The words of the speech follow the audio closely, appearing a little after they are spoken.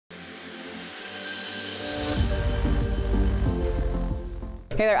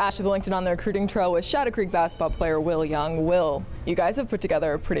Hey there, Ashley Billington on the recruiting trail with Shadow Creek basketball player Will Young. Will, you guys have put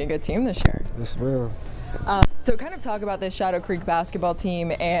together a pretty good team this year. Yes, ma'am. So kind of talk about this Shadow Creek basketball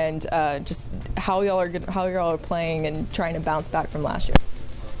team and just how y'all are playing and trying to bounce back from last year.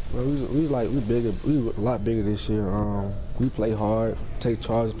 Well, we a lot bigger this year. We play hard, take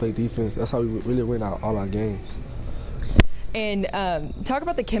charge, play defense. That's how we really win all our games. And talk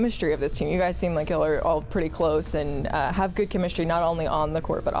about the chemistry of this team. You guys seem like y'all are all pretty close and have good chemistry, not only on the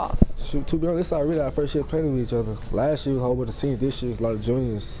court but off. Shoot, to be honest, this is really our first year playing with each other. Last year was a whole bunch of seniors. This year was a lot of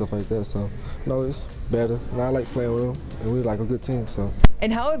juniors and stuff like that. So, no, it's better. And I like playing with them, and we're like a good team. So.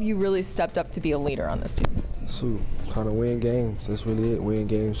 And how have you really stepped up to be a leader on this team? Shoot, trying to win games. That's really it. Win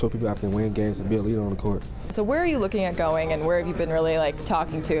games. Show people I can win games and be a leader on the court. So where are you looking at going, and where have you been really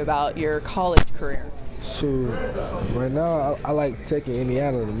talking to about your college career? Shoot, right now I like taking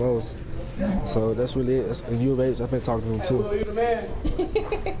Indiana the most. So that's really it. In U of H, I've been talking to him too. You're the man.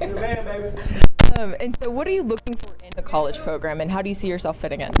 You're the man, baby. And so what are you looking for in the college program, and how do you see yourself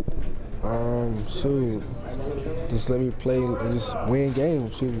fitting in? Shoot, just let me play and just win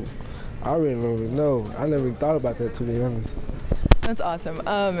games. Shoot, I really don't even know. I never even thought about that, to be honest. That's awesome.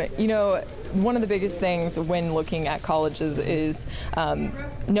 You know, one of the biggest things when looking at colleges is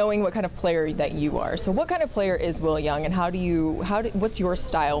knowing what kind of player that you are. So what kind of player is Will Young, and what's your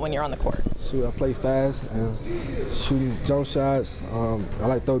style when you're on the court? Shoot, I play fast and shooting jump shots. I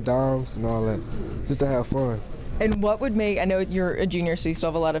like throw dimes and all that, just to have fun. And what would make, I know you're a junior, so you still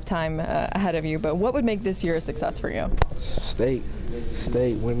have a lot of time ahead of you, but what would make this year a success for you? State,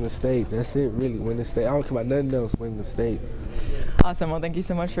 win the state. That's it, really, win the state. I don't care about nothing else, win the state. Awesome. Well, thank you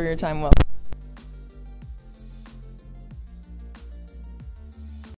so much for your time, Will.